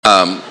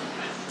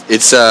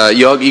It's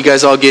you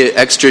guys all get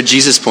extra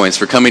Jesus points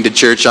for coming to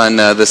church on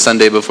the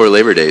Sunday before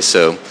Labor Day.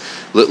 So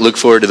look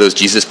forward to those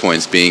Jesus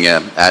points being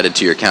added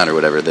to your account or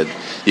whatever that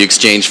you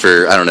exchange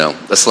for, I don't know,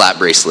 a slap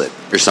bracelet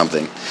or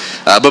something.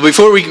 But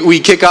before we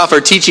kick off our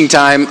teaching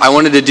time, I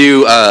wanted to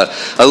do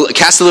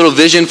cast a little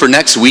vision for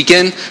next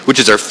weekend, which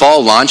is our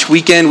fall launch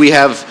weekend. We're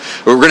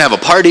going to have a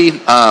party. We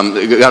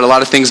got a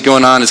lot of things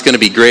going on. It's going to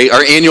be great.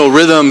 Our annual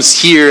rhythms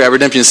here at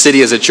Redemption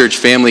City as a church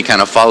family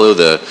kind of follow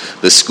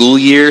the school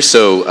year.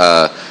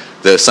 So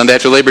the Sunday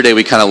after Labor Day,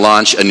 we kind of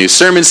launch a new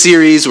sermon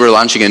series. We're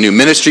launching a new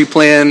ministry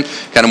plan,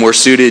 kind of more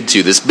suited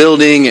to this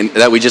building and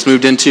that we just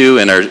moved into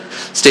and our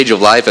stage of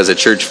life as a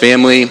church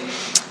family.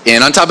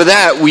 And on top of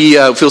that, we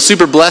feel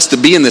super blessed to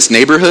be in this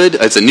neighborhood.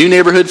 It's a new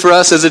neighborhood for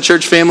us as a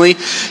church family.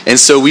 And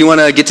so we want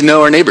to get to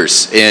know our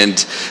neighbors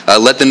and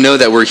let them know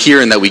that we're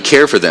here and that we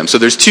care for them. So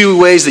there's two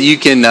ways that you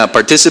can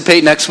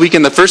participate next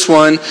weekend. The first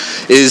one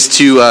is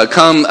to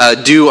come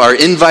do our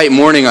invite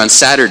morning on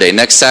Saturday.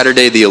 Next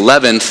Saturday, the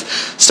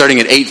 11th, starting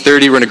at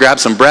 8:30. We're going to grab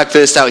some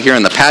breakfast out here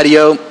on the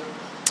patio.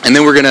 And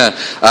then we're going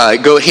to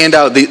go hand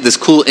out this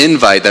cool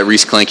invite that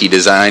Reese Klenke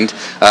designed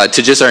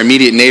to just our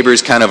immediate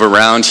neighbors kind of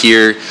around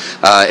here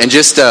and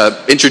just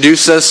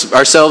introduce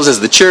ourselves as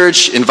the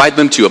church, invite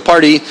them to a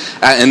party,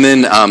 and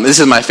then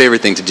this is my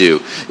favorite thing to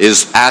do,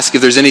 is ask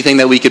if there's anything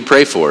that we could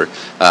pray for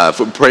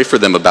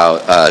them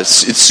about.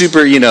 It's super,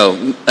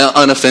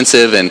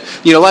 unoffensive, and,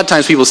 a lot of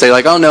times people say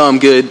like, oh no, I'm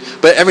good,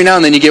 but every now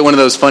and then you get one of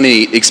those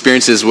funny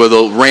experiences where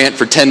they'll rant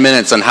for 10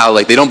 minutes on how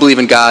like they don't believe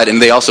in God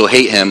and they also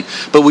hate him,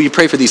 but will you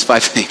pray for these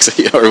 5 things?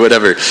 Or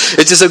whatever.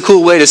 It's just a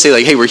cool way to say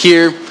like, hey, we're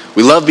here,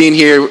 we love being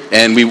here,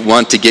 and we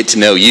want to get to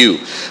know you.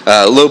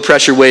 Low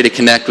pressure way to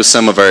connect with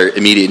some of our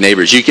immediate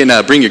neighbors. You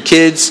can bring your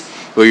kids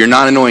or your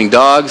non-annoying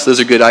dogs. Those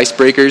are good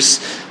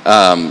icebreakers.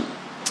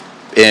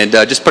 And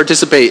just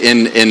participate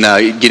in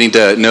getting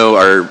to know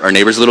our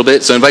neighbors a little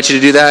bit. So I invite you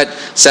to do that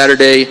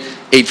Saturday,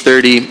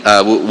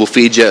 8:30. We'll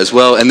feed you as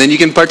well. And then you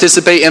can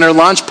participate in our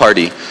launch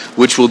party,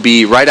 which will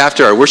be right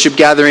after our worship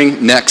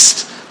gathering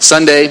next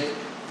Sunday,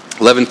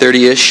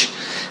 11:30-ish.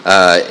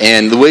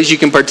 And the ways you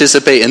can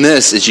participate in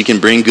this is you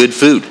can bring good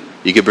food.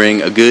 You could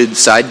bring a good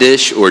side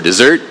dish or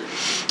dessert.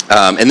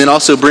 And then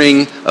also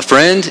bring a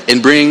friend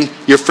and bring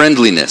your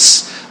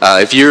friendliness.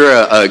 If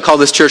you're call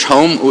this church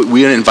home,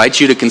 we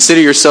invite you to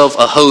consider yourself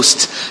a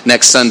host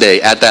next Sunday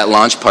at that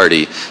launch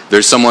party.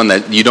 There's someone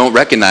that you don't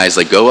recognize,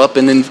 like go up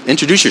and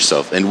introduce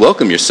yourself and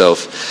welcome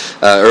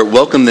yourself, or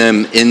welcome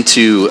them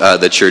into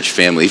the church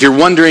family. If you're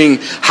wondering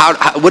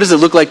what does it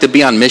look like to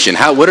be on mission?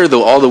 What are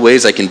all the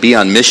ways I can be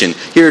on mission?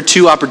 Here are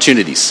two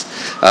opportunities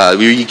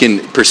where you can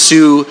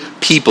pursue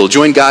people,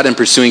 join God in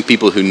pursuing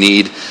people who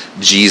need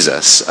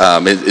Jesus.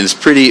 It's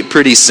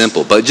pretty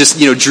simple, but just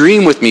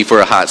dream with me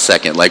for a hot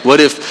second. Like, what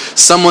if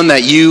someone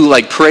that you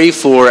like pray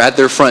for at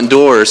their front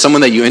door, or someone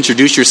that you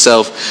introduce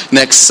yourself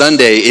next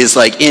Sunday is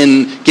like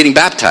in getting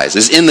baptized,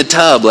 is in the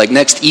tub like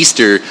next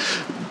Easter,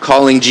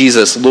 calling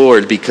Jesus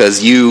Lord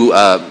because you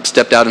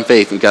stepped out in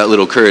faith and got a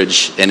little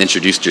courage and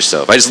introduced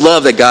yourself. I just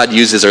love that God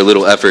uses our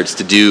little efforts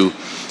to do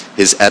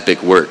His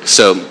epic work.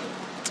 So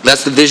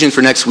that's the vision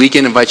for next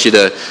weekend. I invite you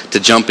to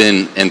jump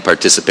in and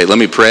participate. Let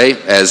me pray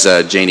as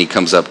Janie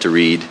comes up to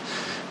read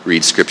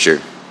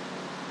Scripture.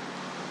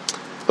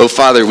 Oh,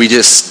 Father, we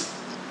just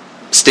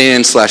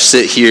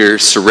stand/sit here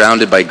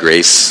surrounded by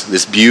grace,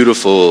 this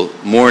beautiful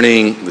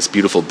morning, this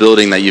beautiful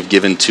building that you've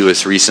given to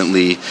us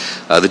recently.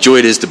 The joy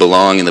it is to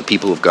belong in the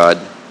people of God.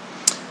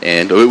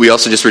 And we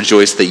also just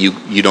rejoice that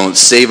you don't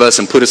save us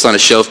and put us on a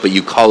shelf, but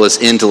you call us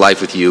into life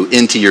with you,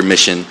 into your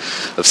mission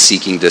of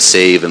seeking to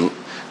save and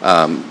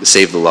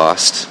save the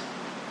lost.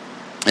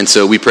 And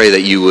so we pray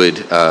that you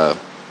would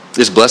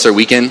just bless our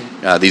weekend,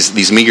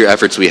 these meager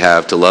efforts we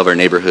have to love our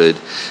neighborhood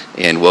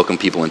and welcome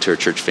people into our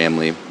church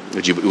family.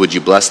 Would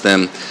you bless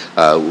them?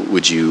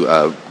 Would you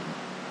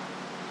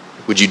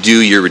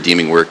do your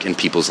redeeming work in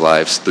people's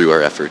lives through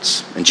our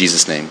efforts? In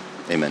Jesus' name,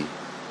 amen.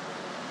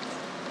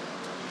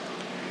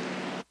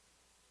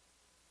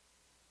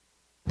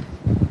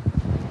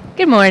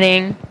 Good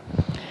morning.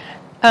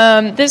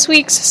 This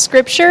week's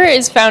scripture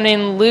is found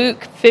in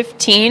Luke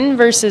 15,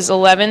 verses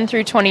 11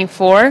 through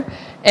 24.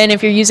 And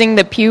if you're using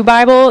the Pew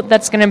Bible,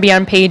 that's going to be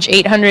on page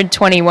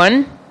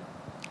 821.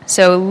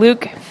 So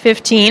Luke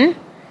 15.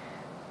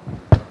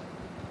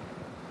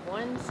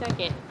 1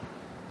 second.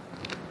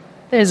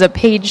 There's a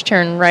page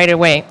turn right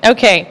away.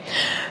 Okay.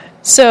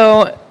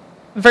 So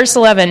verse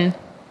 11.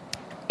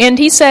 And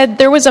he said,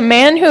 there was a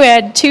man who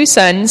had 2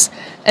 sons,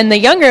 and the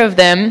younger of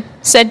them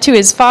said to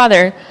his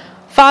father,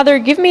 Father,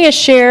 give me a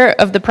share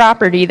of the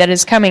property that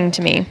is coming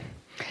to me.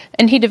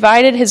 And he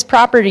divided his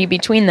property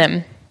between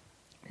them.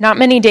 Not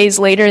many days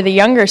later, the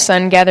younger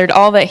son gathered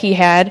all that he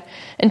had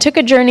and took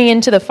a journey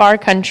into the far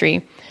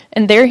country,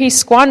 and there he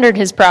squandered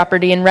his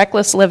property in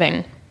reckless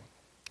living.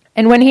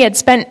 And when he had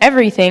spent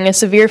everything, a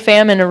severe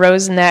famine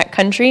arose in that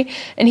country,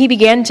 and he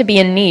began to be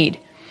in need.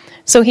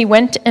 So he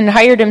went and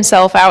hired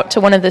himself out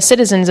to one of the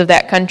citizens of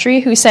that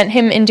country, who sent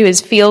him into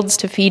his fields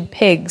to feed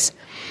pigs.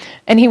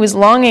 And he was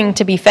longing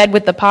to be fed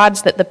with the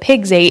pods that the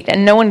pigs ate,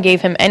 and no one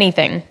gave him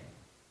anything.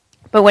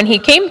 But when he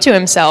came to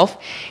himself,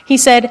 he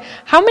said,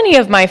 'How many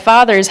of my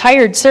father's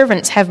hired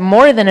servants have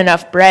more than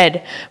enough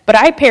bread, but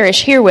I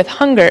perish here with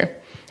hunger?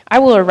 I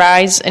will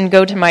arise and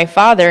go to my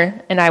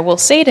father, and I will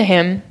say to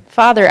him,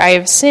 Father, I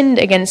have sinned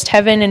against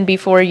heaven and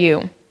before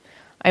you.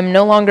 I am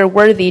no longer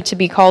worthy to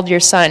be called your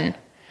son.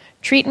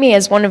 Treat me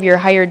as one of your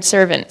hired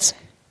servants.'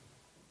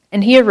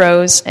 And he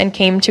arose and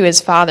came to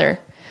his father.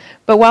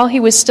 But while he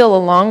was still a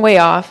long way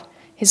off,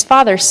 his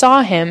father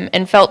saw him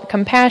and felt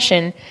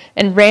compassion,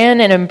 and ran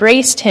and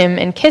embraced him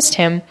and kissed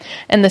him.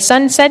 And the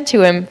son said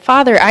to him,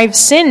 'Father, I've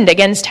sinned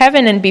against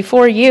heaven and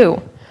before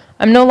you.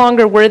 I'm no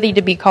longer worthy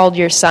to be called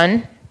your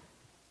son.'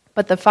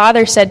 But the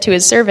father said to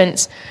his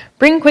servants,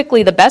 'Bring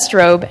quickly the best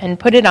robe and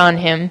put it on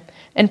him,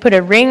 and put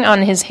a ring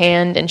on his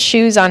hand and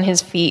shoes on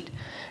his feet.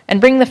 And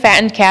bring the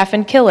fattened calf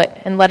and kill it,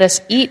 and let us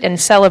eat and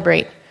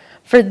celebrate.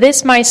 For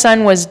this my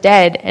son was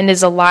dead and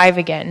is alive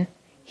again.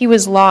 He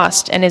was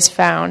lost and is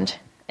found.'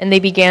 And they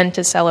began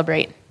to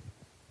celebrate."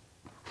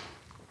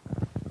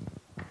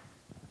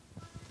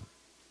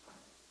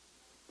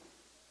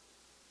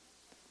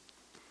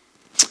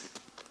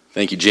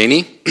 Thank you,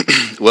 Janie.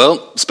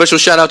 Well, special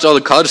shout out to all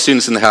the college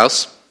students in the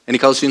house. Any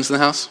college students in the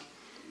house?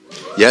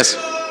 Yes.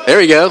 There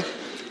we go.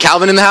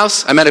 Calvin in the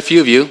house? I met a few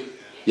of you.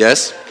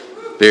 Yes.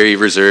 Very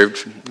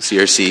reserved.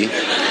 CRC.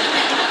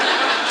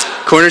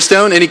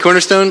 Cornerstone? Any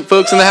Cornerstone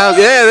folks in the house?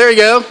 Yeah, there you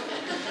go.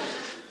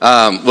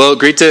 Well,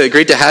 great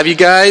to have you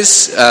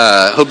guys.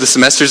 Hope the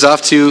semester's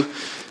off to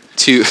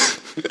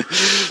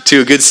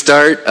a good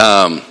start.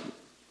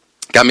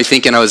 Got me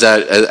thinking. I was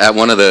at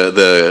one of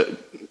the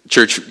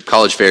church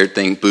college fair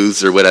thing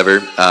booths or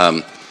whatever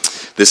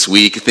this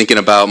week, thinking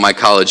about my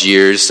college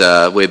years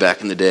way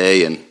back in the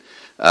day. And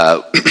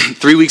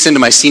 3 weeks into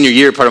my senior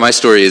year, part of my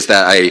story is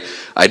that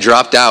I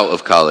dropped out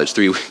of college.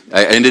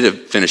 I ended up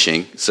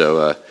finishing,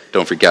 so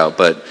don't freak out.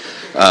 But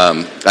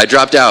I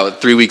dropped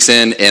out 3 weeks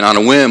in, and on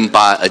a whim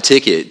bought a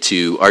ticket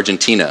to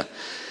Argentina.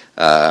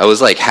 I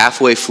was like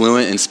halfway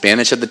fluent in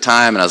Spanish at the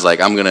time, and I was like,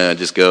 I'm gonna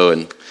just go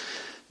and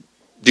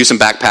do some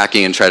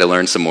backpacking and try to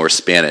learn some more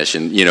Spanish.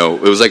 And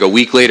it was like a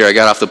week later, I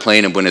got off the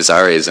plane in Buenos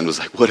Aires and was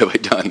like, what have I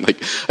done?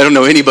 Like, I don't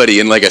know anybody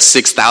in like a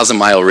 6,000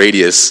 mile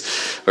radius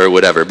or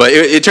whatever. But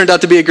it turned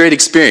out to be a great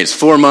experience.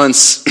 4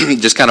 months,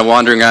 just kind of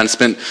wandering around.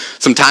 Spent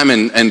some time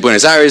in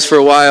Buenos Aires for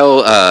a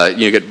while.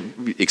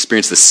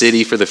 Experienced the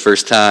city for the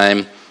first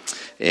time,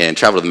 and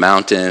traveled the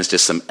mountains.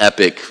 Just some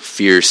epic,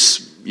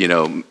 fierce,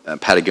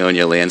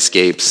 Patagonia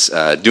landscapes.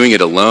 Doing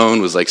it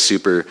alone was like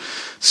super,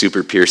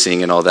 super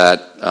piercing and all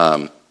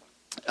that.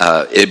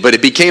 But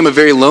it became a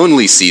very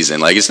lonely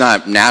season. Like, it's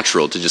not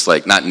natural to just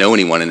like not know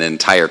anyone in an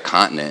entire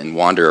continent and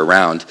wander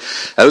around.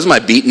 That was my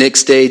beatnik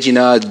stage.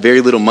 I had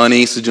very little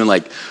money, so doing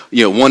like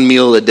one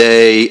meal a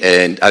day,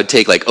 and I'd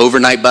take like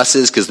overnight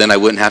buses because then I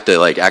wouldn't have to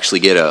like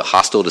actually get a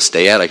hostel to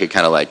stay at. I could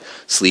kind of like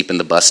sleep in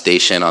the bus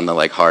station on the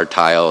like hard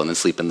tile, and then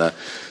sleep in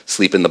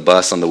the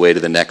bus on the way to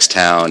the next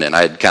town. And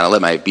I'd kind of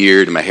let my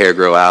beard and my hair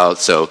grow out,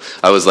 so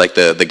I was like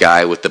the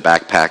guy with the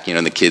backpack.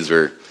 And the kids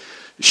were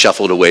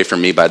shuffled away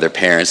from me by their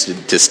parents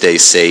to stay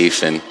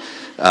safe. And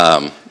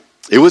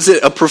it was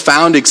a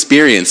profound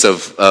experience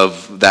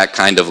of that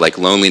kind of like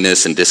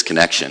loneliness and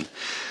disconnection.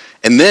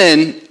 And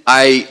then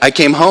I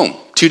came home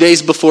 2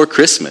 days before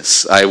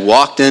Christmas. I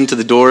walked into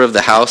the door of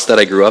the house that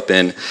I grew up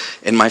in,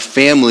 and my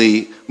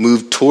family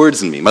moved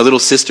towards me. My little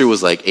sister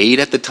was like 8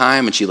 at the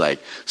time, and she like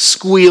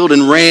squealed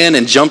and ran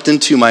and jumped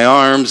into my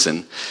arms.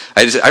 And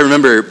I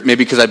remember,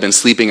 maybe because I'd been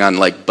sleeping on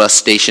like bus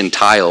station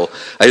tile,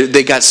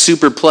 they got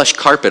super plush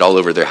carpet all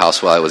over their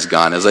house while I was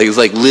gone. It was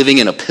like living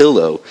in a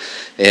pillow.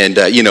 And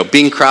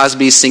Bing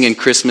Crosby singing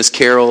Christmas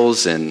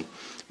carols, and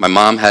my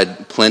mom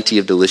had plenty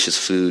of delicious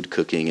food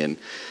cooking, and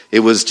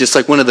it was just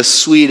like one of the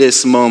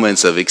sweetest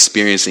moments of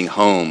experiencing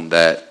home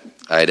that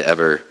I'd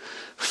ever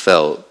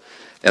felt.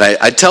 And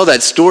I tell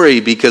that story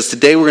because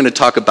today we're going to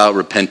talk about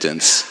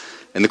repentance.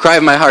 And the cry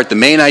of my heart, the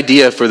main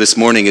idea for this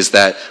morning, is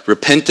that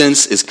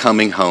repentance is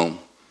coming home.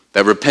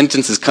 That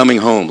repentance is coming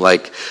home,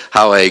 like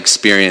how I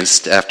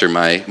experienced after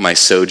my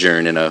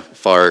sojourn in a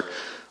far,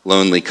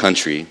 lonely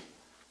country.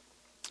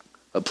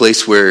 A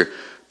place where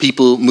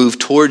people move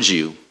towards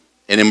you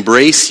and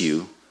embrace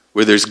you,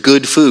 where there's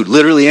good food,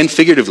 literally and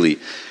figuratively.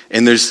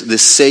 And there's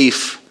this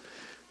safe,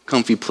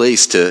 comfy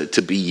place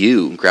to be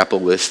you, and grapple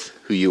with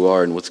who you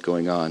are and what's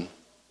going on.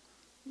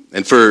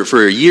 And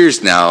for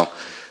years now,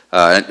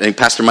 and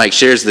Pastor Mike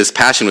shares this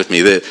passion with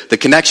me, the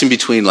connection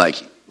between like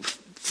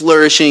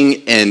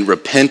flourishing and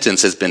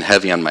repentance has been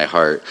heavy on my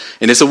heart.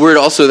 And it's a word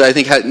also that I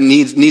think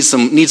needs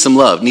some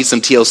love, needs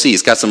some TLC.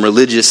 It's got some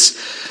religious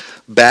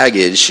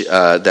baggage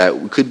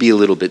that could be a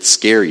little bit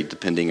scary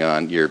depending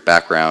on your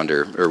background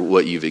or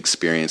what you've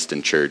experienced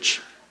in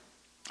church.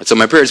 So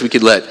my prayer is we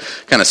could let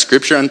kind of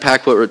Scripture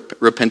unpack what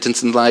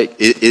repentance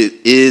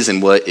is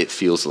and what it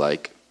feels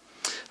like.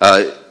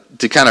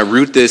 To kind of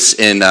root this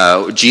in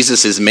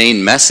Jesus'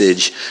 main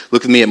message,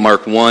 look with me at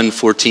Mark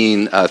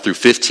 1:14 through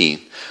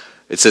 15.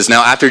 It says,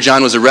 "Now after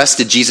John was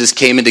arrested, Jesus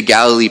came into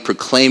Galilee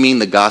proclaiming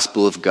the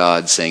gospel of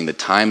God, saying, 'The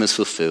time is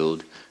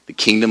fulfilled, the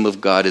kingdom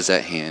of God is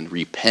at hand.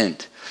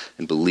 Repent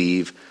and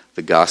believe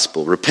the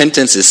gospel.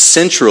 Repentance is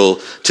central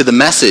to the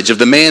message of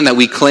the man that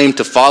we claim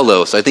to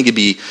follow. So I think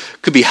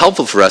could be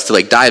helpful for us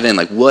to dive in.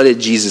 What did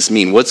Jesus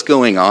mean? What's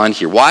going on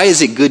here? Why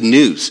is it good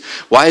news?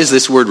 Why is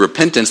this word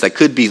repentance that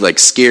could be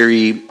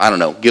scary, I don't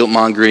know,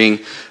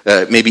 guilt-mongering,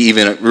 maybe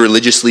even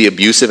religiously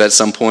abusive at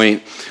some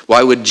point?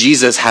 Why would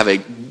Jesus have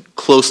it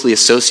closely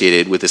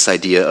associated with this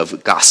idea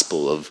of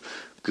gospel, of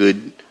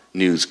good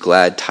news,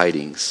 glad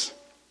tidings?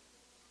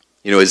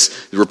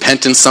 Is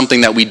repentance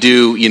something that we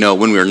do,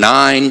 when we were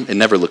 9 and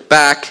never look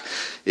back?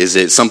 Is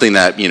it something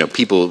that,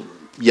 people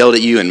yelled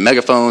at you in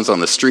megaphones on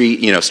the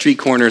street, street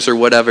corners or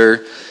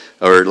whatever?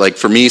 Or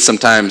for me,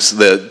 sometimes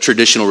the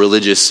traditional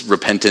religious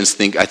repentance,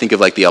 I think of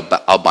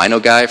the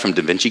albino guy from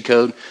Da Vinci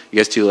Code. You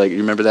guys too, you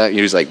remember that?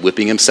 He was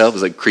whipping himself.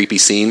 It was creepy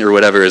scene or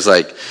whatever. It's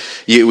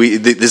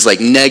this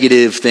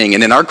negative thing.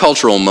 And in our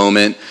cultural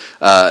moment,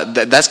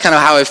 that's kind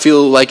of how I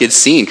feel it's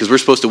seen, because we're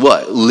supposed to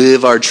what?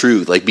 Live our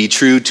truth, be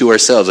true to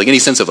ourselves. Any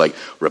sense of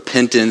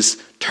repentance,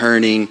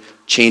 turning,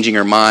 changing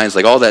our minds,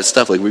 all that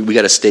stuff. We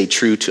got to stay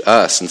true to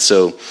us. And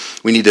so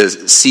we need to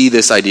see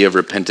this idea of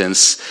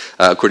repentance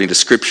according to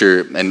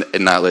Scripture and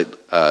not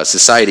let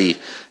society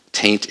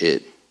taint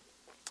it.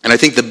 And I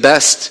think the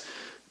best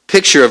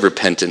picture of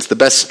repentance, the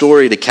best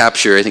story to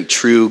capture, I think,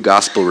 true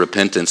gospel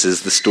repentance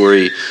is the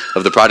story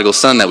of the prodigal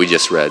son that we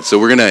just read. So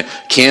we're going to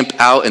camp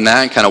out in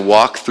that and kind of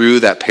walk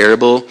through that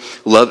parable.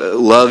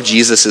 Love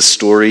Jesus'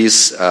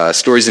 stories.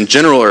 Stories in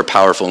general are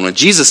powerful. And when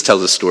Jesus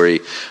tells a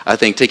story, I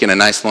think taking a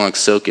nice long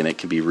soak in it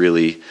can be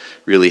really,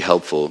 really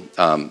helpful.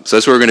 So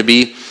that's where we're going to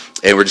be.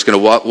 And we're just going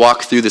to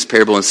walk through this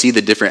parable and see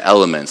the different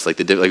elements.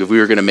 If we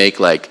were going to make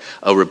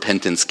a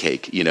repentance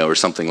cake, or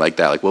something like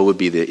that, what would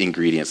be the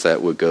ingredients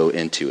that would go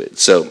into it?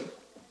 So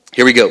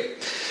here we go.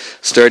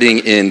 Starting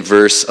in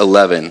verse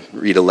 11,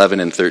 read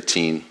 11 and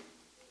 13.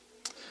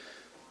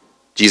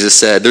 Jesus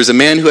said, "There's a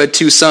man who had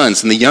 2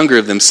 sons, and the younger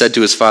of them said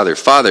to his father,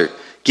 'Father,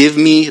 give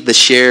me the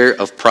share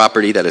of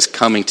property that is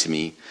coming to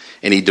me.'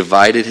 And he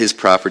divided his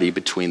property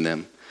between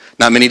them.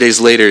 Not many days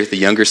later, the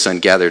younger son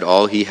gathered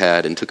all he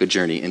had and took a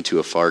journey into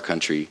a far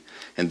country.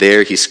 And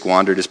there he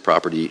squandered his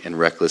property in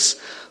reckless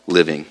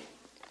living."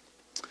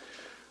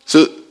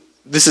 So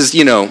this is,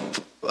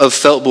 of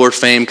felt board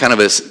fame, kind of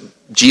a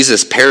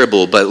Jesus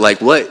parable. But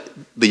what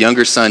the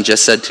younger son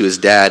just said to his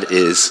dad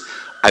is,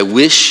 "I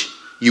wish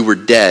you were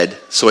dead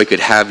so I could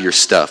have your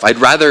stuff. I'd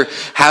rather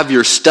have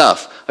your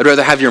stuff. I'd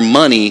rather have your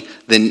money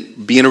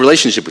than be in a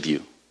relationship with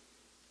you.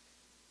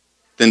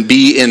 Than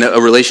be in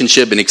a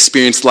relationship and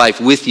experience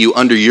life with you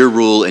under your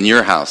rule in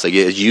your house,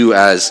 you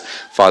as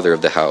father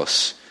of the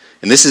house."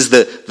 And this is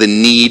the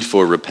need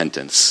for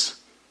repentance.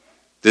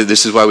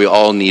 This is why we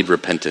all need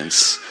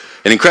repentance.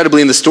 And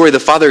incredibly, in the story, the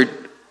father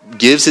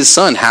gives his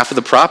son half of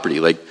the property.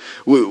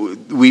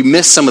 We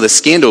miss some of the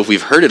scandal if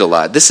we've heard it a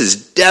lot. This is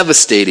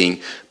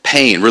devastating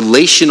pain,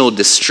 relational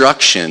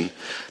destruction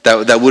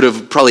that would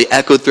have probably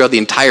echoed throughout the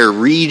entire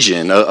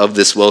region of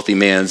this wealthy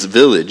man's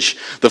village.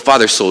 The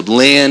father sold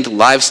land,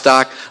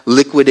 livestock,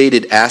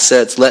 liquidated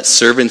assets, let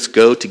servants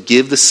go to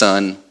give the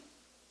son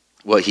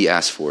what he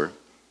asked for.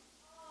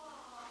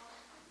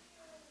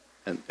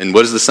 And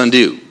what does the son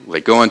do?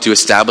 Go on to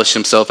establish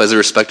himself as a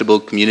respectable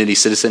community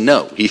citizen?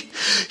 No.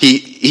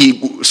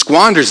 He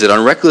squanders it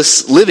on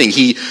reckless living.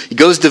 He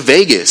goes to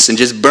Vegas and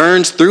just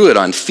burns through it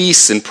on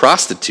feasts and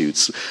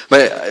prostitutes.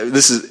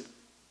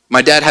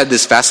 My dad had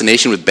this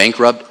fascination with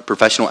bankrupt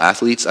professional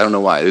athletes. I don't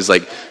know why. It was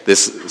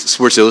this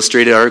Sports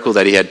Illustrated article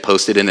that he had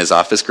posted in his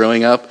office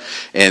growing up.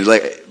 And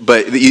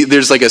but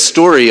there's a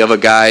story of a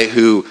guy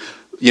who,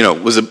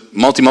 was a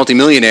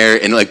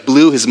multi-millionaire and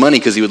blew his money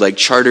because he would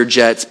charter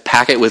jets,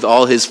 pack it with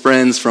all his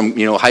friends from,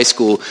 high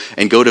school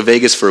and go to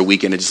Vegas for a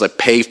weekend and just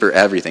pay for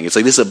everything. It's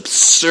this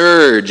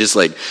absurd, just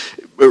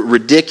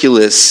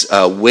ridiculous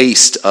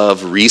waste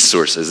of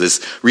resources. This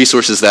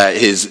resources that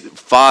his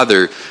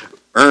father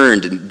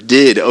earned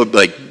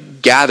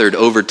and gathered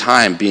over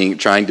time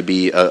trying to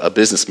be a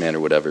businessman or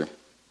whatever.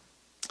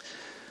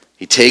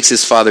 He takes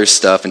his father's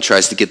stuff and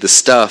tries to get the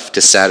stuff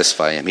to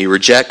satisfy him. He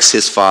rejects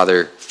his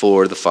father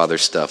for the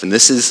father's stuff. And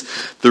this is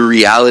the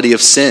reality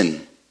of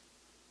sin.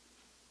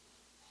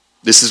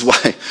 This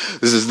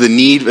is the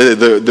need,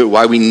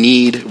 why we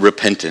need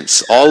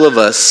repentance. All of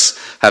us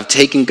have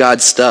taken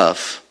God's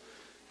stuff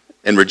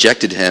and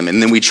rejected him, and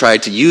then we try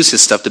to use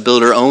his stuff to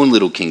build our own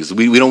little kings.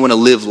 We don't want to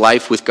live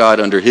life with God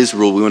under his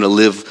rule. We want to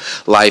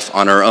live life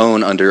on our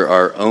own, under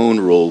our own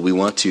rule. We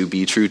want to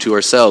be true to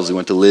ourselves. We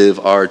want to live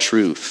our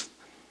truth.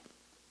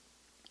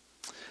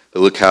 But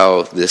look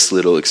how this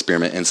little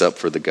experiment ends up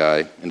for the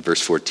guy in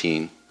verse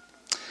 14.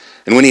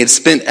 "And when he had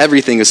spent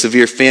everything, a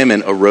severe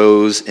famine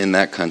arose in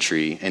that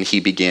country, and he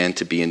began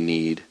to be in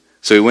need.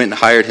 So he went and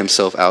hired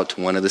himself out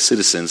to one of the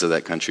citizens of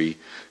that country,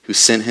 who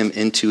sent him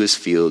into his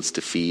fields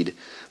to feed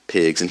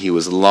pigs. And he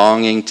was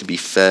longing to be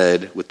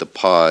fed with the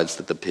pods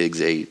that the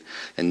pigs ate,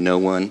 and no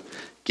one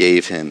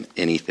gave him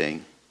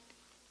anything."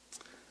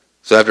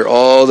 So after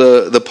all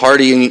the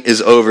partying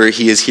is over,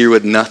 he is here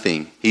with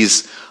nothing.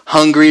 He's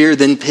hungrier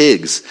than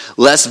pigs,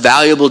 less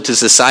valuable to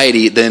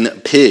society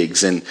than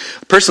pigs. And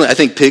personally, I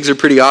think pigs are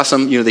pretty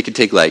awesome. They could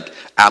take like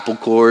apple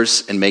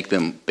cores and make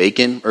them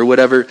bacon or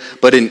whatever.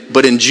 But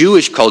in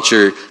Jewish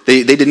culture,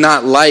 they did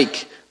not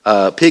like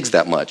pigs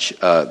that much,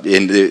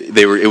 and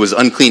it was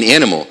unclean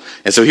animal.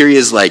 And so here he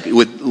is, like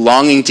with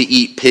longing to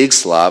eat pig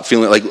slop,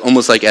 feeling like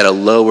almost like at a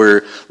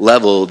lower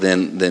level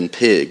than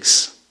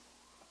pigs.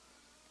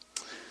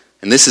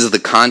 And this is the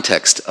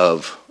context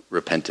of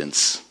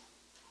repentance.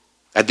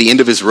 At the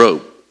end of his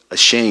rope,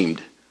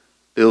 ashamed,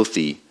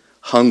 filthy,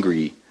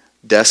 hungry,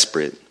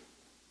 desperate.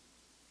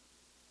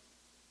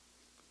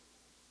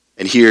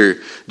 And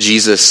here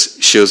Jesus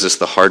shows us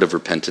the heart of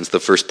repentance, the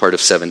first part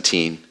of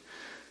 17.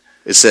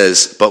 It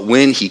says, but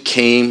when he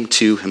came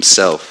to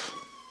himself,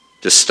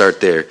 just start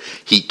there.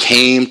 He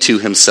came to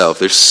himself.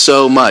 There's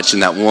so much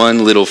in that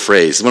one little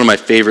phrase. It's one of my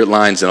favorite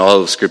lines in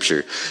all of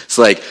Scripture. It's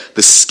like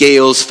the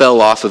scales fell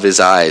off of his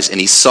eyes,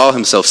 and he saw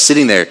himself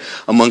sitting there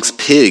amongst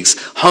pigs,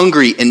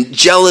 hungry and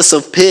jealous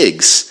of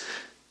pigs.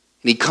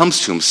 And he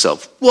comes to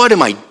himself. What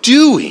am I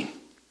doing?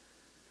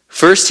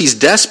 First, he's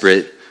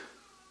desperate,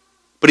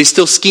 but he's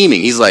still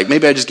scheming. He's like,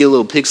 maybe I just get a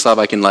little pig slop,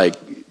 I can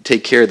like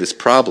take care of this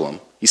problem.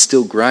 He's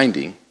still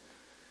grinding.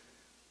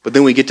 But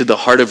then we get to the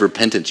heart of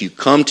repentance. You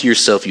come to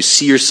yourself, you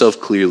see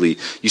yourself clearly,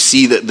 you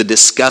see the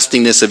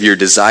disgustingness of your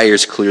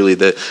desires clearly,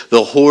 the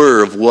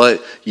horror of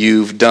what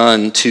you've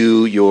done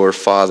to your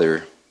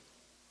Father.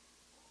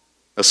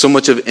 So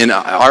much of in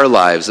our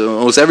lives,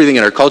 almost everything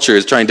in our culture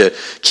is trying to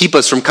keep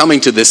us from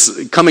coming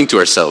to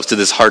ourselves, to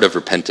this heart of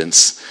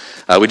repentance.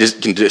 We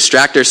just can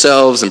distract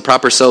ourselves and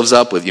prop ourselves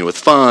up with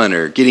fun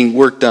or getting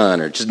work done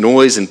or just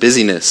noise and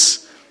busyness.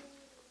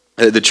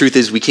 The truth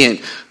is we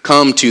can't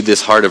come to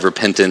this heart of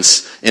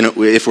repentance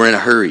if we're in a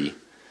hurry.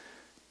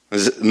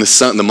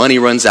 The money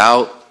runs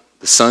out,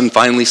 the sun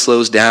finally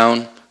slows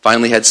down,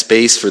 finally had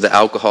space for the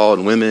alcohol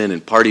and women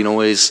and party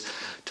noise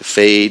to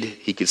fade.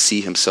 He could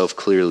see himself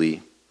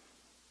clearly.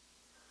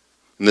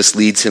 And this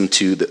leads him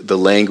to the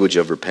language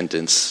of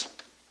repentance.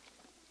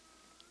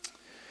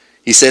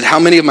 He said, how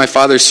many of my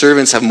father's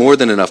servants have more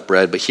than enough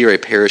bread, but here I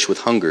perish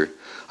with hunger?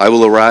 I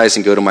will arise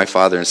and go to my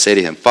father and say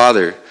to him,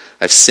 Father,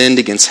 I've sinned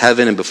against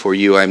heaven and before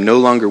you. I am no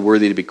longer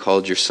worthy to be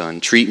called your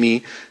son. Treat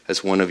me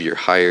as one of your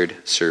hired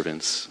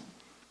servants.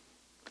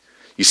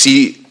 You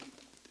see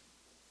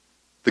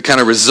the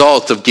kind of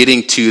result of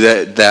getting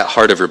to that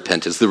heart of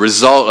repentance, the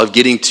result of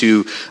getting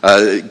to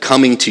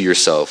coming to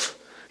yourself.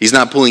 He's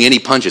not pulling any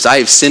punches. I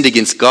have sinned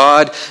against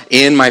God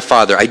and my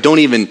Father. I don't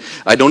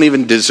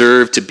even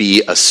deserve to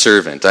be a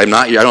servant. I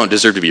don't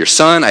deserve to be your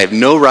son. I have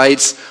no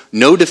rights,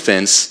 no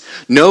defense,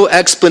 no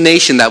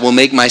explanation that will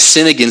make my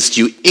sin against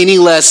you any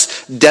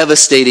less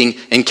devastating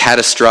and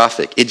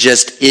catastrophic. It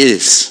just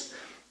is.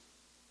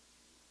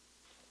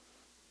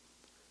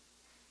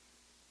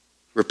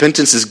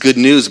 Repentance is good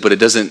news, but it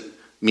doesn't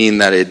mean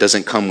that it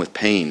doesn't come with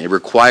pain. It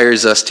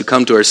requires us to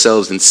come to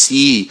ourselves and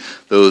see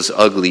those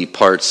ugly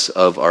parts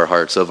of our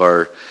hearts, of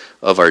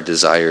our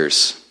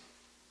desires.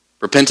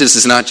 Repentance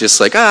is not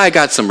just like, I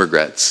got some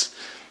regrets.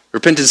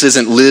 Repentance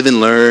isn't live and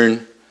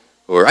learn,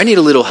 or I need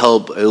a little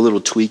help, a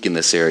little tweak in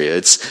this area.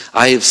 It's,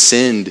 I have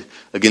sinned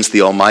against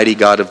the Almighty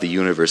God of the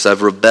universe.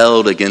 I've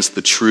rebelled against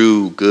the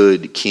true,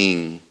 good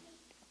King.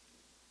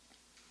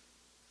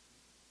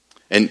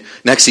 And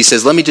next he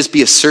says, let me just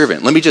be a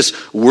servant. Let me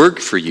just work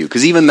for you.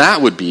 Because even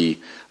that would be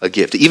a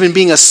gift. Even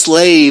being a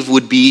slave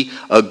would be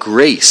a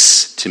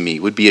grace to me,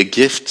 would be a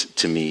gift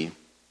to me.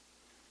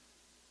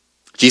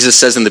 Jesus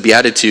says in the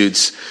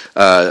Beatitudes,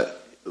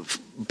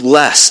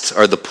 blessed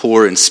are the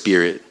poor in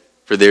spirit,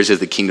 for theirs is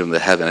the kingdom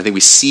of heaven. I think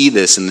we see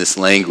this in this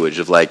language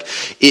of like,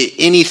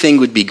 anything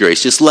would be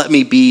grace. Just let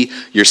me be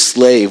your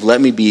slave. Let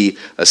me be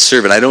a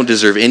servant. I don't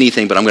deserve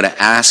anything, but I'm going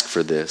to ask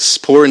for this.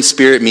 Poor in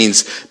spirit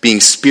means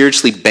being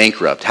spiritually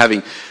bankrupt,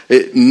 having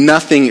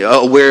nothing,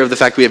 aware of the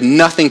fact we have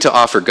nothing to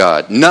offer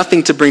God,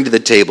 nothing to bring to the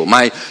table.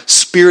 My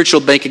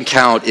spiritual bank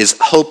account is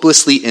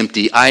hopelessly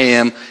empty. I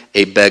am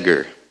a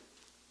beggar.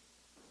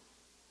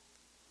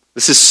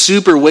 This is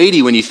super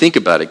weighty when you think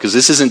about it, because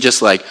this isn't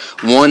just like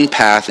one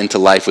path into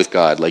life with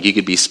God. Like you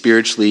could be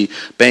spiritually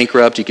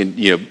bankrupt, you can,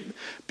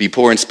 be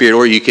poor in spirit,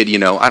 or you could,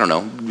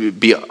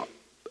 be a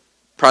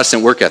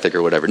Protestant work ethic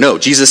or whatever. No,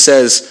 Jesus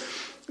says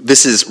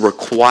this is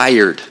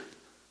required.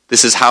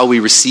 This is how we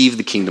receive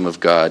the kingdom of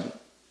God,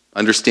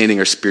 understanding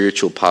our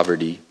spiritual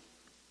poverty.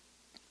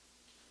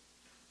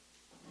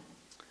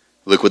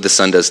 Look what the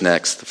son does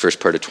next, the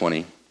first part of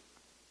 20.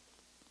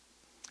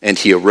 And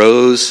he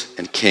arose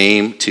and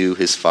came to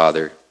his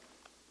father.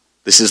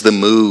 This is the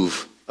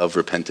move of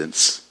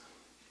repentance.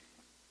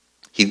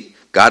 He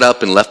got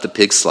up and left the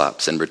pig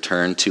slops and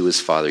returned to his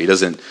father. He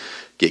doesn't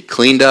get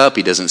cleaned up.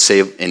 He doesn't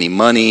save any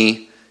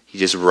money. He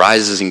just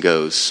rises and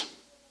goes.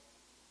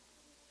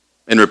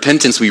 In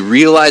repentance, we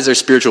realize our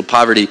spiritual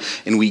poverty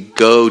and we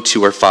go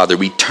to our Father.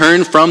 We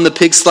turn from the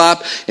pig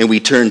slop and we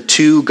turn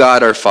to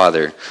God our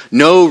Father.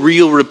 No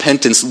real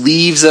repentance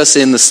leaves us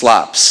in the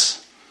slops.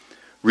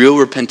 Real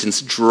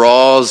repentance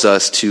draws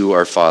us to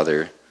our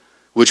Father.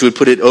 which would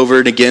put it over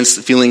and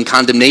against feeling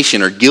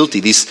condemnation or guilty,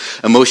 these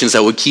emotions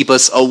that would keep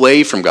us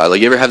away from God.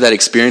 Like, you ever have that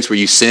experience where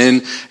you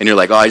sin and you're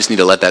like, oh, I just need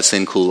to let that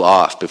sin cool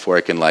off before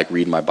I can like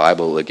read my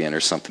Bible again or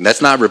something.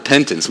 That's not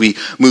repentance. We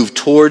move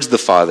towards the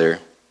Father,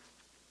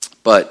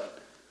 but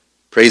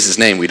praise his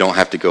name, we don't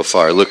have to go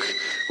far. Look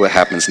what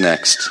happens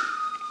next.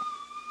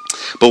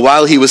 But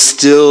while he was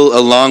still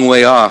a long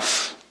way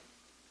off,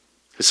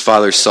 his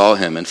father saw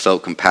him and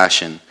felt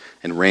compassion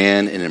and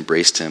ran and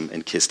embraced him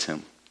and kissed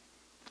him.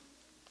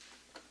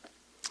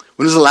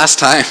 When was the last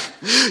time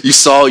you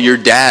saw your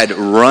dad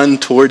run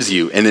towards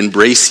you and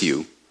embrace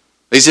you?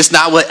 It's just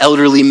not what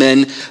elderly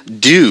men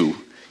do.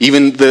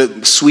 Even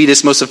the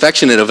sweetest, most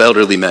affectionate of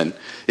elderly men.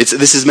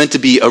 This is meant to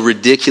be a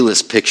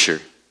ridiculous picture.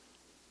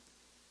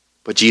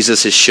 But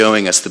Jesus is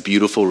showing us the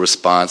beautiful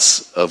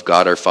response of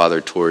God our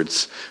Father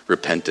towards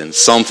repentance.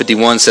 Psalm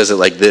 51 says it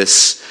like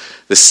this: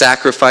 the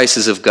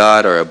sacrifices of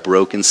God are a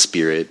broken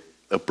spirit,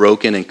 a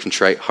broken and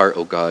contrite heart,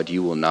 O God,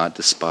 you will not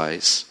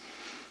despise.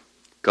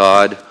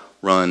 God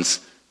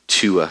runs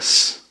to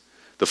us.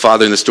 The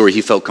father in the story,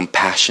 he felt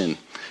compassion.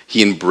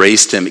 He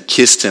embraced him,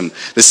 kissed him.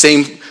 The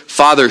same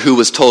father who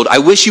was told, I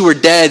wish you were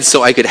dead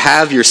so I could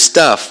have your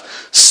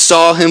stuff,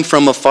 saw him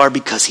from afar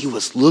because he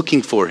was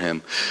looking for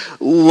him,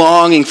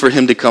 longing for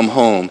him to come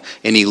home.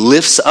 And he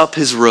lifts up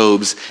his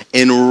robes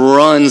and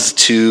runs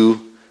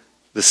to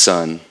the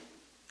son.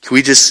 Can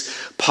we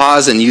just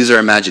pause and use our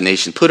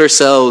imagination? Put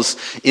ourselves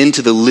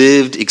into the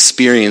lived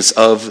experience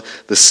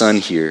of the son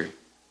here.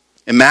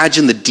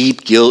 Imagine the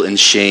deep guilt and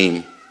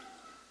shame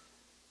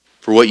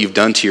for what you've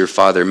done to your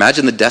father.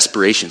 Imagine the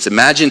desperations.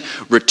 Imagine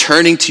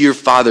returning to your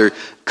father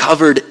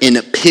covered in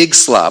pig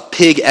slop,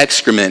 pig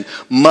excrement,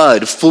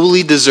 mud,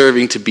 fully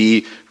deserving to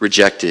be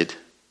rejected.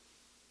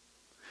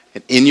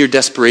 And in your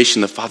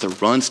desperation, the father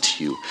runs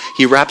to you.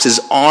 He wraps his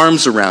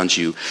arms around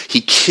you.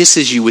 He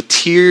kisses you with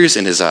tears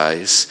in his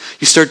eyes.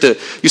 You start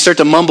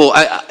to mumble,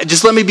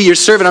 just let me be your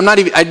servant.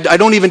 I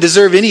don't even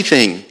deserve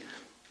anything.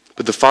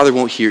 But the father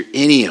won't hear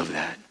any of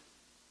that.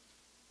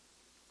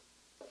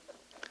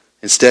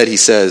 Instead, he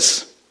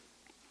says,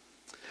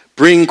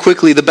 bring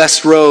quickly the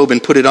best robe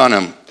and put it on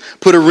him.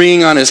 Put a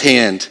ring on his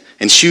hand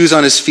and shoes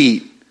on his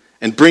feet,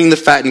 and bring the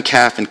fattened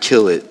calf and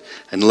kill it,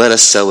 and let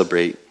us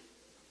celebrate.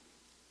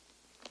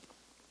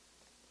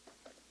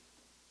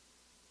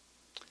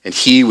 And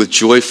he, with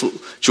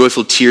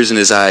joyful tears in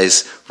his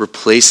eyes,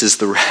 replaces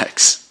the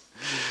rags.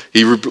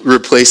 He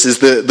replaces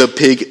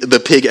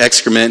the pig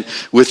excrement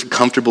with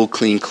comfortable,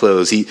 clean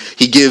clothes. He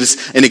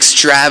gives an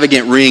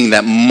extravagant ring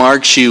that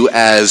marks you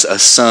as a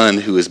son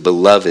who is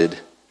beloved.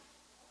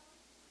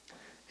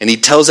 And he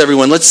tells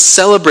everyone, let's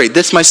celebrate.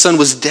 This, my son,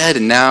 was dead,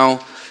 and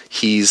now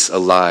he's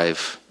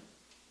alive.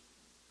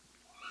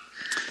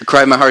 The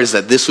cry of my heart is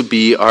that this would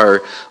be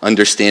our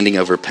understanding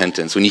of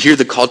repentance. When you hear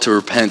the call to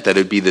repent, that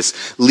it would be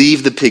this: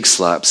 leave the pig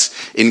slops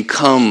and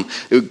come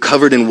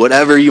covered in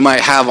whatever you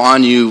might have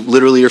on you,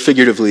 literally or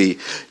figuratively,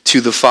 to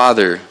the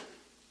Father.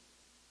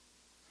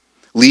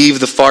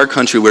 Leave the far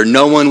country where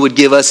no one would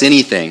give us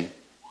anything,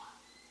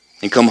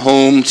 and come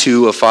home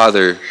to a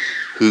Father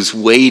who's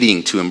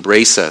waiting to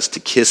embrace us, to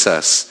kiss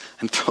us,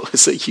 and throw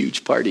us a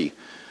huge party.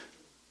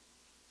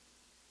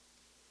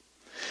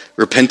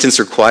 Repentance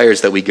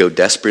requires that we go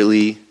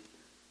desperately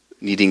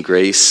needing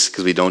grace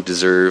because we don't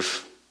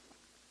deserve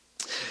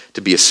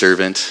to be a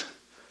servant,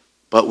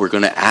 but we're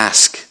going to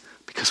ask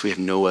because we have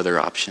no other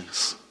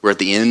options. We're at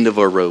the end of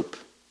our rope.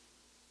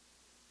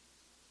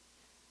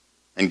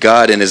 And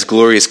God, in his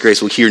glorious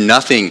grace, will hear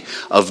nothing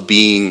of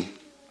being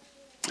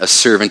a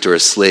servant or a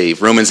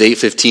slave. Romans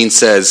 8:15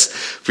 says,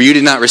 for you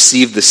did not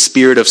receive the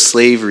spirit of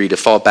slavery to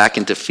fall back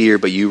into fear,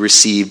 but you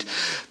received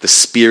the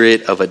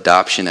spirit of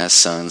adoption as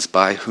sons,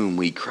 by whom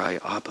we cry,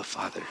 Abba,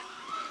 Father.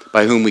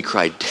 By whom we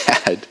cry,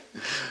 Dad,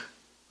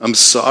 I'm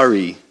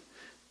sorry.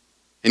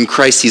 In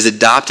Christ, he's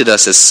adopted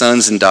us as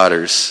sons and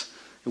daughters.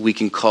 We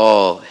can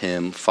call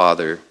him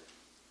Father.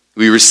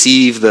 We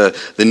receive the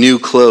new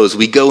clothes.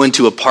 We go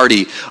into a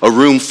party, a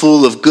room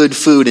full of good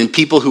food and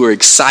people who are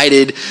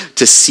excited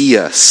to see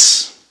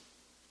us.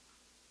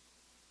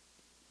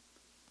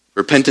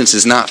 Repentance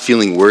is not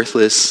feeling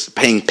worthless,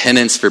 paying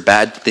penance for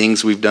bad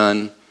things we've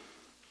done,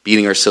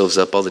 beating ourselves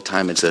up all the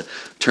time. It's a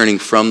turning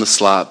from the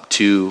slop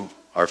to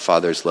our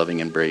Father's loving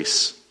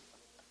embrace.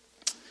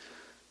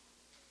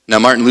 Now,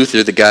 Martin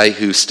Luther, the guy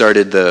who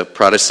started the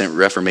Protestant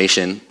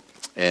Reformation,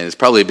 and it's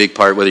probably a big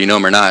part, whether you know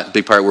him or not, a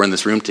big part we're in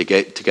this room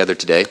together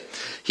today.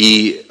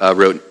 He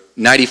wrote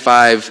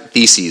 95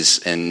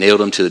 theses and nailed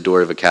them to the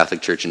door of a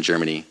Catholic church in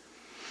Germany.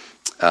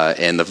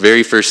 And the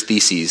very first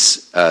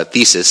thesis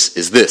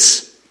is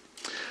this: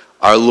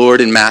 our Lord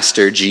and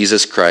Master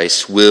Jesus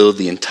Christ willed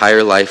the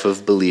entire life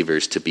of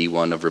believers to be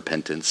one of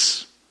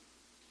repentance.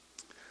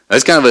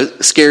 That's kind of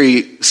a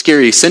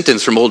scary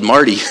sentence from old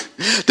Marty,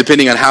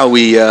 depending on how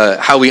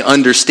we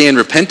understand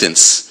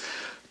repentance.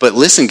 But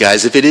listen,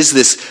 guys, if it is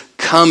this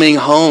coming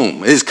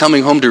home, it is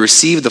coming home to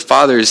receive the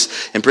Father's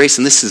embrace,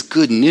 and this is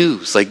good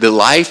news. Like, the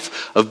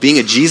life of being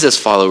a Jesus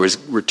follower is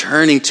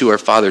returning to our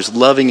Father's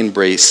loving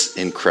embrace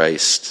in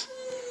Christ.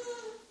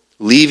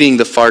 leaving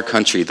the far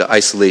country, the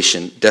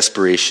isolation,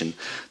 desperation,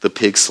 the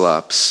pig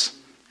slops,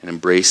 and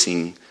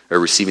embracing or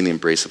receiving the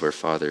embrace of our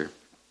Father.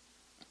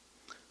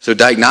 So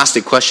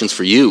diagnostic questions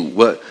for you.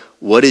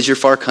 What is your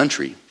far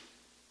country?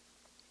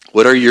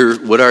 What are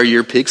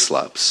your pig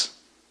slops?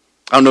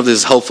 I don't know if this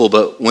is helpful,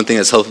 but one thing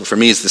that's helpful for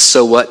me is the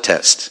so what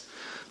test.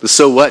 The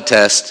so what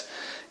test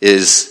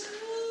is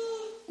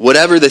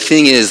whatever the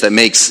thing is that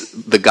makes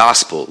the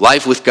gospel,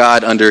 life with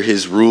God under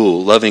his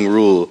rule, loving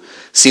rule,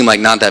 seem like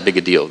not that big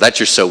a deal. That's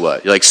your so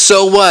what. You're like,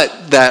 so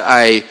what that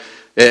I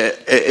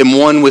am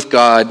one with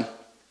God,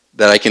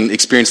 that I can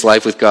experience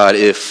life with God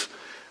if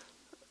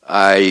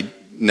I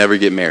never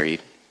get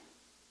married?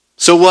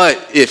 So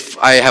what if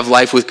I have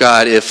life with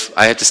God if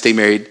I have to stay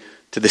married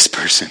to this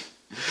person?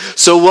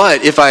 So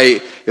what if I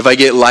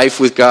get life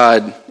with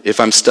God if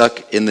I'm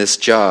stuck in this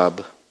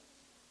job?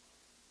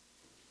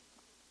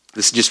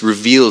 This just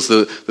reveals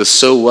the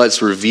so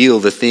what's reveal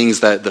the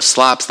things that the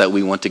slops that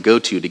we want to go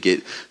to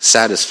get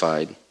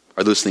satisfied.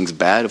 Are those things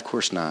bad? Of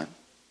course not.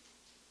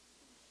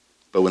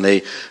 But when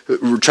they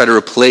try to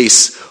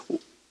replace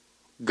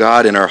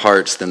God in our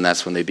hearts, then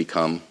that's when they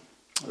become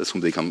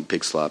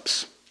pig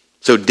slops.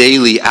 So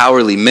daily,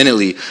 hourly,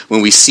 minutely,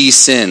 when we see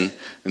sin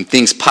and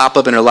things pop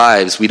up in our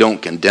lives, we don't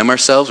condemn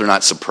ourselves. We're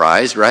not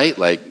surprised, right?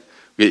 Like,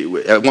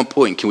 at what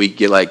point can we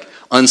get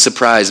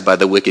unsurprised by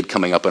the wicked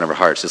coming up in our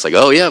hearts? It's like,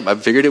 oh yeah, I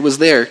figured it was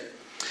there.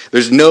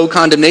 There's no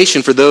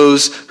condemnation for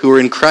those who are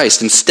in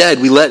Christ. Instead,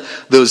 we let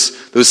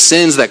those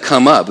sins that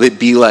come up, it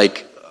be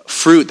like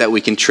fruit that we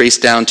can trace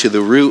down to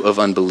the root of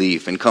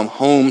unbelief and come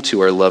home to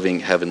our loving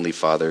Heavenly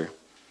Father.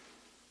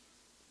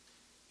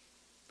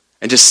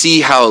 And to see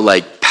how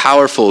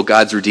powerful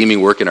God's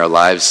redeeming work in our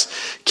lives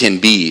can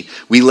be.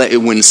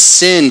 When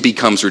sin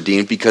becomes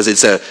redeemed, because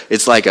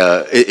it's like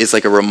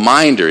a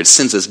reminder. It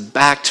sends us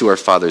back to our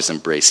Father's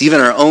embrace.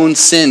 Even our own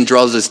sin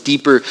draws us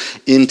deeper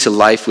into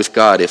life with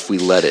God if we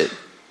let it.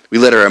 We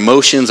let our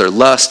emotions, our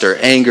lust, our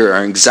anger,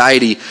 our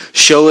anxiety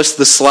show us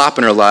the slop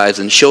in our lives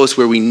and show us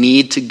where we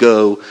need to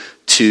go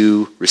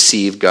to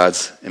receive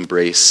God's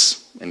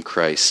embrace in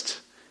Christ.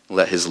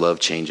 Let his love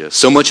change us.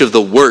 So much of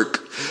the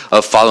work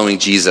of following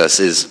Jesus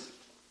is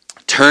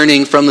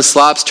turning from the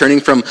slops, turning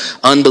from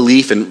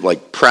unbelief in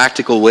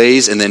practical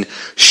ways, and then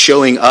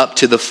showing up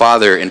to the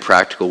Father in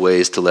practical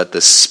ways to let the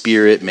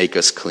Spirit make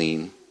us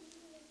clean.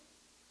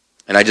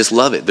 And I just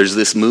love it. There's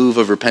this move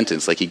of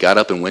repentance. He got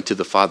up and went to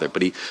the Father,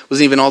 but he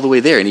wasn't even all the way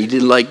there, and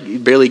he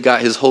barely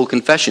got his whole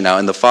confession out,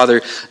 and the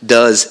Father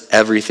does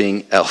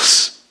everything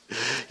else.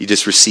 He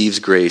just receives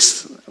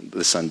grace,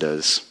 the Son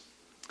does.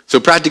 So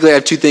practically, I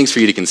have two things for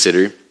you to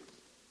consider.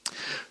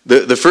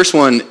 The first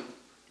one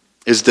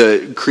is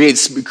to create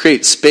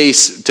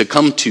space to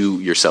come to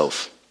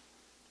yourself.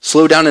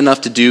 Slow down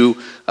enough to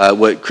do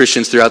what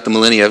Christians throughout the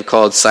millennia have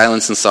called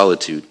silence and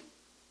solitude.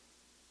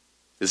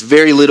 There's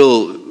very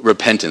little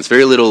repentance,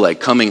 very little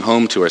coming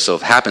home to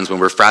ourselves happens when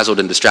we're frazzled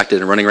and distracted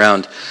and running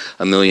around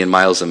a million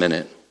miles a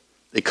minute.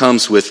 It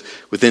comes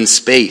within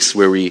space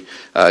where we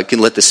can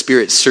let the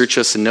Spirit search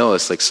us and know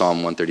us, like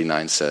Psalm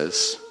 139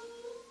 says.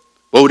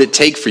 What would it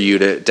take for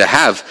you to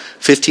have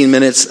 15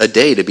 minutes a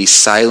day to be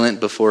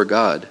silent before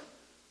God?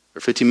 Or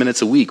 15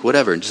 minutes a week,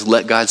 whatever, and just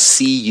let God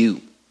see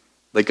you.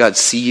 Let God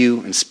see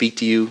you and speak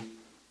to you,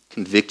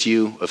 convict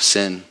you of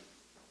sin,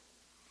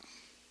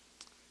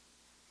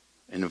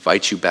 and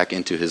invite you back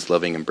into his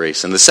loving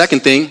embrace. And the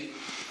second thing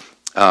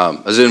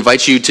is to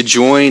invite you to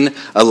join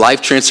a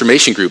life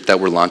transformation group that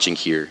we're launching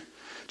here.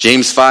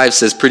 James 5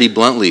 says pretty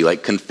bluntly,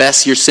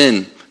 confess your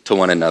sin to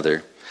one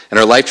another. And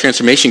our life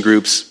transformation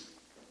groups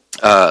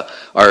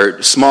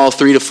are small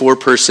 3 to 4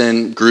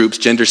 person groups,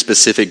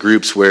 gender-specific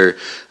groups where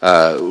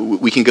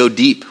we can go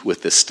deep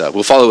with this stuff.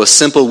 We'll follow a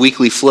simple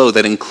weekly flow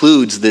that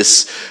includes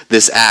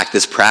this act,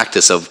 this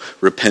practice of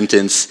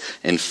repentance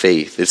and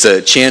faith. It's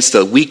a chance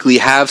to weekly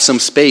have some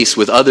space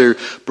with other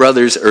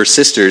brothers or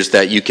sisters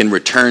that you can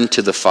return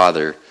to the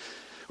Father.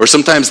 Or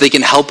sometimes they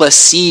can help us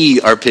see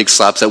our pig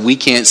slops that we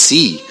can't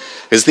see.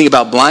 Because the thing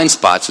about blind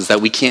spots is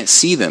that we can't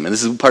see them. And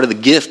this is part of the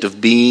gift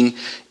of being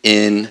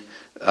in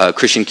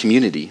Christian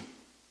community.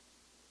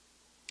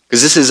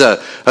 Because this is a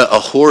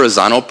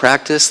horizontal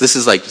practice. This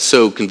is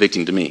so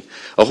convicting to me.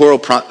 A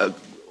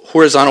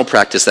horizontal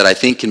practice that I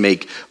think can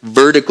make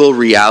vertical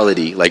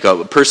reality, like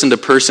a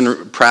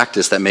person-to-person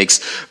practice that makes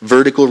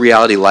vertical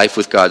reality life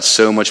with God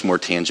so much more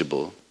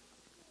tangible.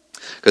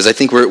 Because I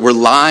think we're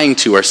lying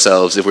to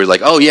ourselves if we're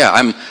like, oh yeah,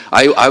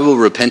 I will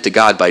repent to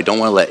God, but I don't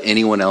want to let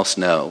anyone else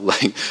know.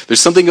 There's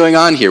something going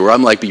on here where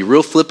I'm be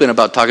real flippant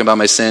about talking about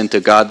my sin to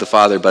God the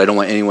Father, but I don't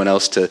want anyone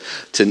else to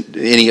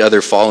any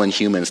other fallen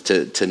humans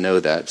to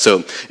know that. So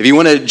if you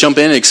want to jump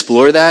in and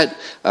explore that,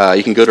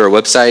 you can go to our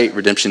website,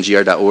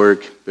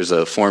 redemptiongr.org. There's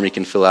a form you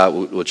can fill out.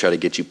 We'll try to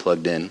get you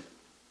plugged in.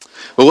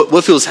 But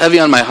what feels heavy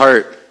on my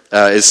heart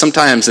is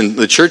sometimes in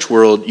the church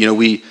world,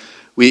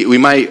 we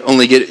might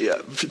only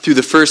get through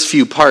the first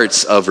few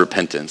parts of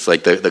repentance,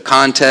 like the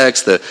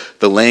context,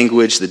 the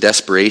language, the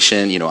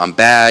desperation. I'm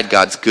bad,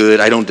 God's good,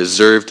 I don't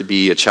deserve to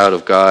be a child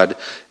of God.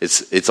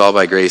 It's all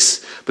by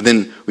grace. But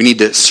then we need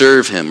to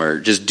serve him or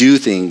just do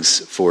things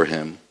for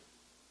him.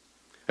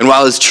 And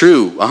while it's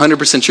true,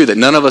 100% true, that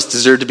none of us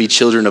deserve to be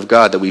children of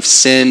God, that we've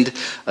sinned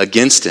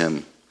against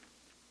him,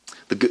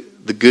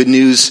 the good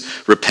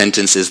news,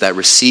 repentance, is that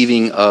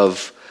receiving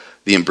of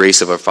the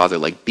embrace of our Father,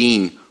 like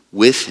being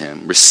with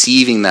him,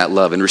 receiving that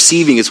love. And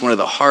receiving is one of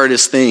the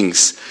hardest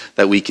things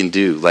that we can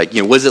do. Like,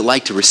 what is it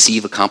like to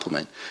receive a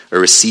compliment or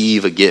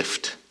receive a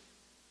gift?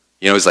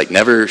 It's like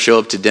never show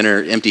up to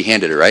dinner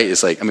empty-handed, right?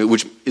 It's like,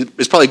 which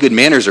is probably good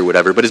manners or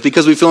whatever, but it's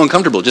because we feel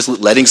uncomfortable just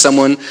letting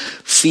someone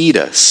feed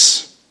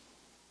us.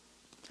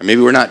 Or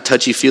maybe we're not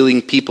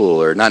touchy-feeling people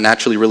or not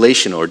naturally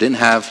relational or didn't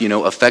have,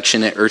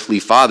 affectionate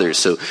earthly fathers.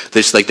 So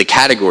there's like the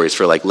categories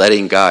for like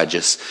letting God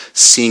just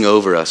sing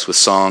over us with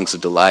songs of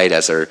delight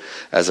as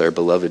our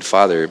beloved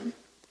Father.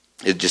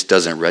 It just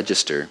doesn't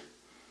register.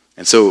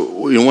 And so,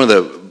 one of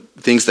the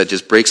things that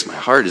just breaks my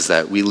heart is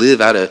that we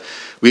live out of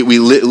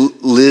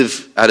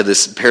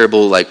this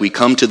parable, like we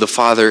come to the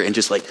Father and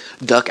just like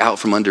duck out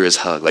from under his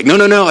hug. Like,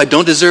 no, I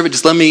don't deserve it.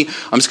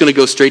 I'm just going to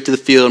go straight to the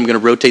field. I'm going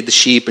to rotate the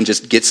sheep and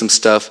just get some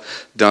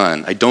stuff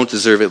done. I don't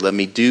deserve it. Let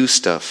me do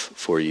stuff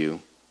for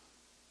you.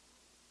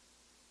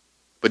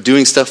 But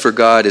doing stuff for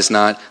God is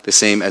not the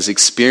same as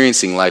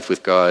experiencing life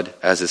with God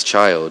as his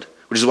child.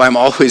 Which is why I'm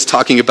always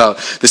talking about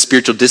the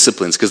spiritual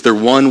disciplines, because they're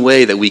one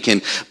way that we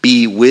can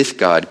be with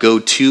God, go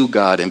to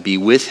God and be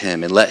with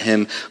him and let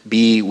him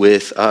be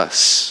with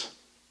us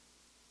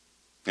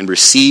and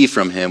receive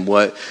from him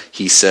what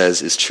he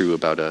says is true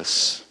about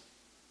us.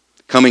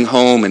 Coming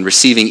home and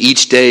receiving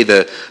each day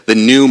the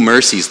new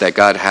mercies that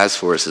God has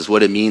for us is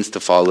what it means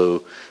to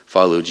follow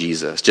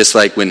Jesus. Just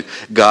like when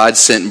God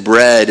sent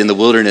bread in the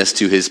wilderness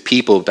to his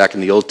people back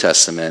in the Old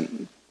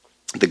Testament,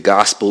 the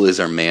gospel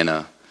is our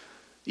manna.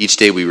 Each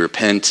day we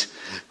repent,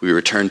 we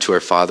return to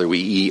our Father, we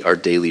eat our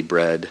daily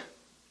bread,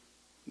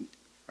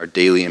 our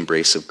daily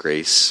embrace of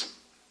grace.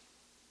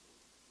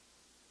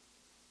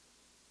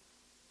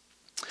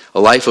 A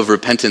life of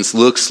repentance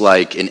looks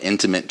like an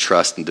intimate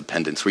trust and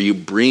dependence, where you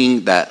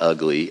bring that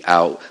ugly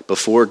out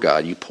before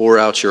God. You pour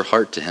out your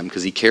heart to him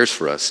because he cares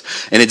for us.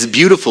 And it's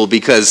beautiful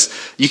because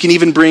you can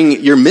even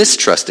bring your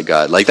mistrust to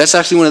God. Like, that's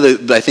actually one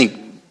of the, I think,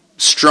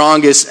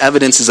 strongest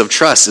evidences of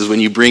trust is when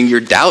you bring your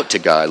doubt to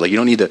God. Like, you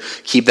don't need to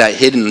keep that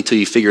hidden until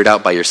you figure it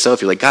out by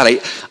yourself. You're like, God,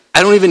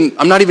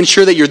 I'm not even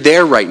sure that you're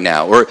there right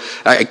now. Or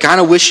I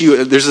kind of wish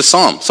there's a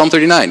Psalm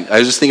 39. I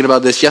was just thinking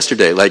about this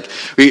yesterday. Like,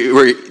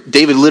 where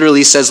David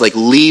literally says, like,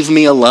 leave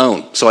me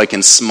alone so I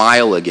can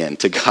smile again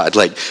to God.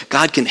 Like,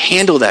 God can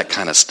handle that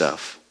kind of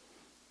stuff.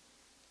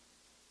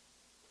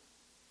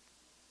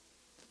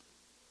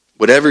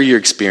 Whatever you're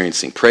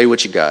experiencing, pray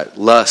what you got.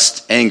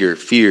 Lust, anger,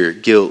 fear,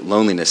 guilt,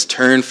 loneliness,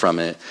 turn from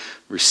it.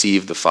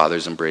 Receive the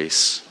Father's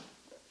embrace.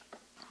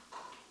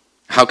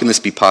 How can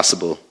this be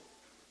possible?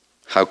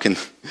 How can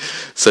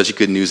such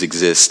good news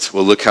exist?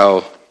 Well, look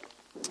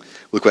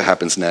what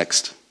happens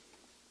next.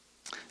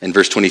 In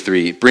verse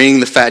 23, bring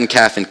the fattened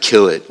calf and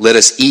kill it. Let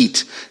us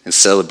eat and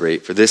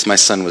celebrate. For this my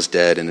son was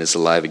dead and is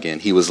alive again.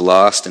 He was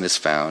lost and is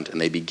found. And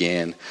they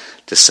began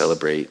to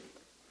celebrate.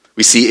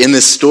 We see in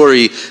this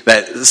story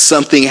that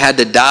something had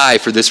to die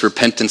for this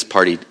repentance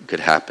party could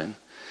happen.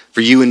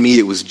 For you and me,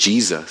 it was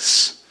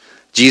Jesus.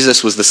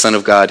 Jesus was the Son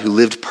of God who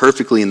lived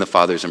perfectly in the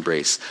Father's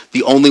embrace.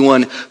 The only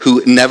one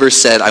who never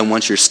said, I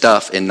want your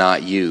stuff and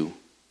not you.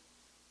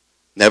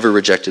 Never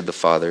rejected the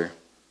Father.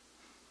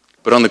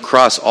 But on the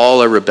cross,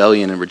 all our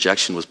rebellion and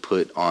rejection was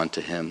put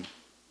onto him.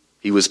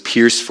 He was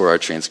pierced for our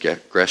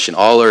transgression.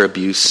 All our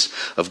abuse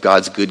of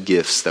God's good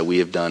gifts that we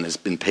have done has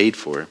been paid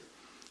for.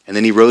 And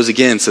then he rose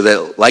again so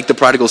that, like the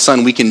prodigal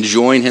son, we can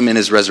join him in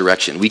his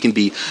resurrection. We can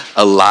be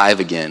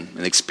alive again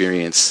and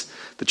experience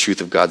the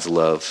truth of God's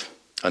love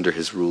under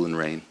his rule and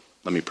reign.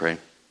 Let me pray.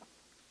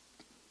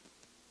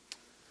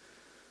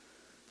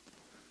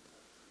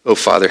 Oh,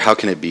 Father, how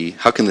can it be?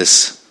 How can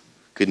this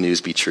good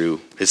news be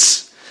true?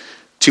 It's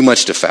too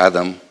much to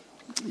fathom.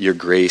 Your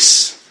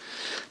grace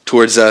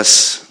towards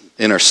us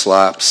in our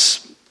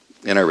slops,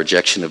 in our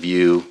rejection of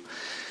you,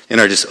 in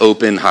our just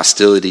open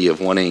hostility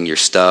of wanting your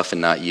stuff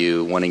and not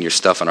you, wanting your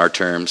stuff on our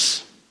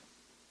terms.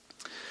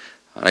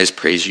 I just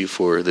praise you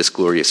for this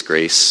glorious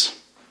grace.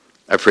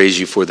 I praise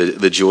you for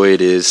the joy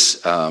it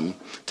is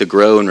to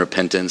grow in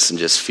repentance and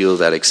just feel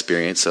that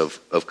experience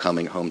of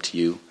coming home to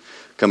you,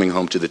 coming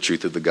home to the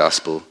truth of the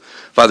gospel.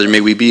 Father,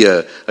 may we be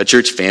a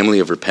church family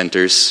of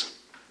repenters.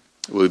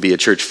 May we be a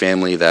church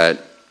family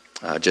that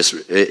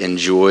just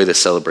enjoy the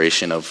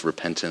celebration of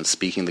repentance,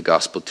 speaking the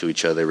gospel to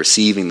each other,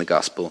 receiving the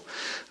gospel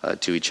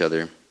to each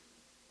other.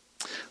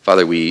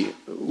 Father, we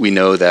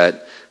know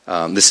that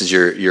this is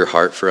your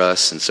heart for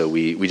us, and so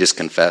we just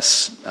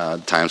confess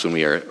times when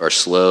we are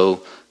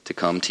slow to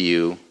come to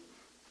you,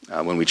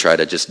 when we try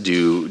to just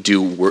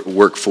do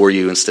work for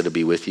you instead of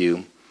be with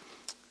you.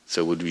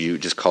 So would you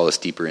just call us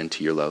deeper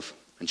into your love?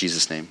 In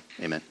Jesus' name,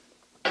 amen.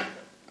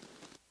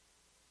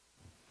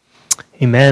 Amen.